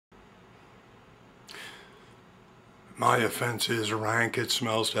My offense is rank, it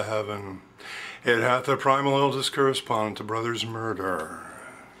smells to heaven. It hath the primal eldest correspondent to brother's murder.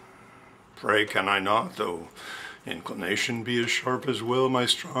 Pray can I not, though inclination be as sharp as will, my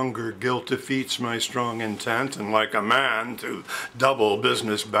stronger guilt defeats my strong intent, and like a man to double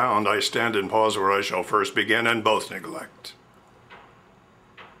business bound, I stand in pause where I shall first begin, and both neglect.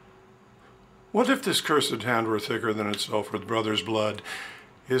 What if this cursed hand were thicker than itself with brother's blood?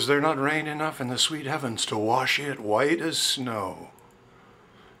 Is there not rain enough in the sweet heavens to wash it white as snow?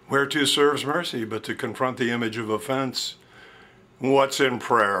 Whereto serves mercy but to confront the image of offense? What's in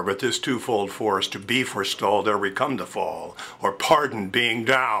prayer but this twofold force, to be forestalled ere we come to fall, or pardoned being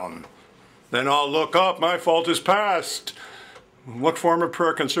down? Then I'll look up, my fault is past. What form of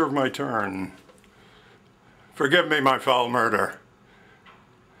prayer can serve my turn? Forgive me my foul murder.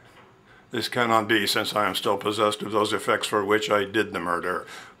 This cannot be, since I am still possessed of those effects for which I did the murder.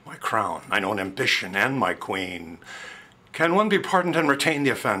 My crown, mine own ambition, and my queen. Can one be pardoned and retain the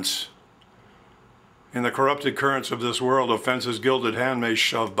offense? In the corrupted currents of this world, offense's gilded hand may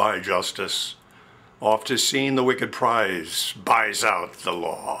shove by justice. Oft is seen the wicked prize, buys out the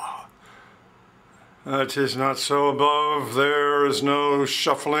law. 'Tis not so above, there is no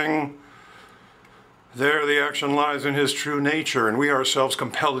shuffling. There the action lies in his true nature, and we ourselves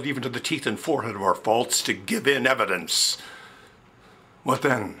compelled even to the teeth and forehead of our faults to give in evidence. What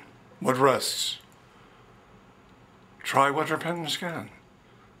then? What rests? Try what repentance can.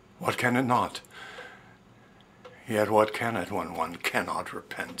 What can it not? Yet what can it when one cannot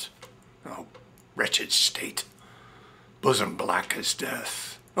repent? Oh, wretched state! Bosom black as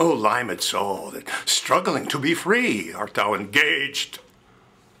death! Oh, limed soul, that struggling to be free art thou engaged!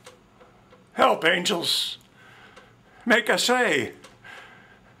 Help, angels! Make essay!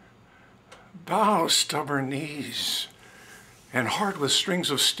 Bow, stubborn knees, and heart with strings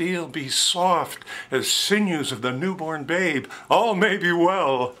of steel be soft as sinews of the newborn babe. All may be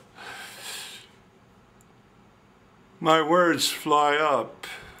well. My words fly up,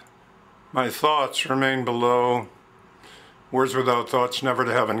 my thoughts remain below. Words without thoughts never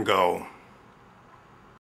to heaven go.